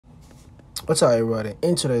What's up, everybody?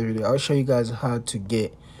 In today's video, I'll show you guys how to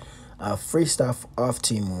get free stuff off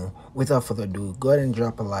TEMU. Without further ado, go ahead and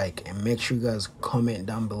drop a like and make sure you guys comment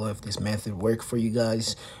down below if this method worked for you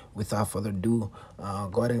guys. Without further ado,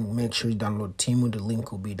 go ahead and make sure you download TEMU. The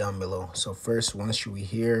link will be down below. So first, once you're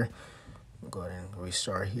here, go ahead and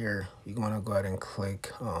restart here. You're gonna go ahead and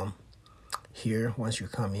click here. Once you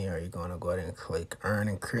come here, you're gonna go ahead and click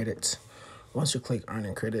earning credits. Once you click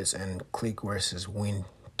earning credits and click where it says win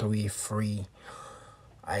 3 free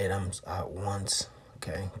items at once,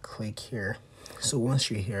 okay, click here. So once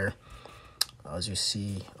you're here, as you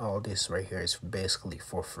see, all this right here is basically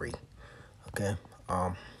for free. Okay,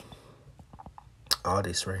 all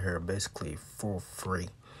this right here basically for free.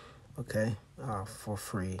 Okay, for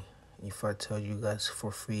free. If I tell you guys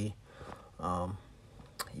for free,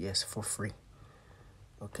 yes, for free.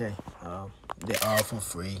 Okay, they are for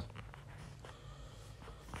free.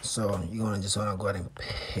 So you're gonna just wanna go ahead and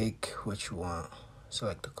pick what you want.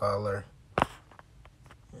 Select the color,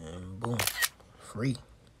 and boom, free.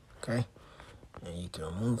 Okay, and you can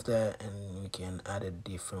remove that, and you can add a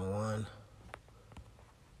different one.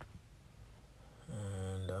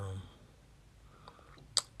 And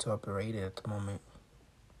it's operated at the moment.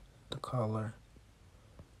 The color,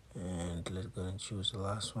 and let's go and choose the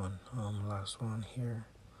last one. Last one here.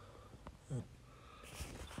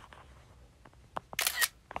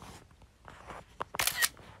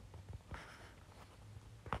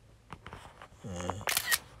 And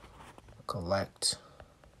collect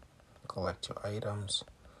your items.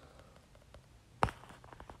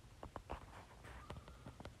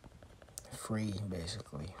 Free,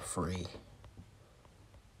 basically free.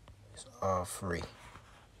 It's all free.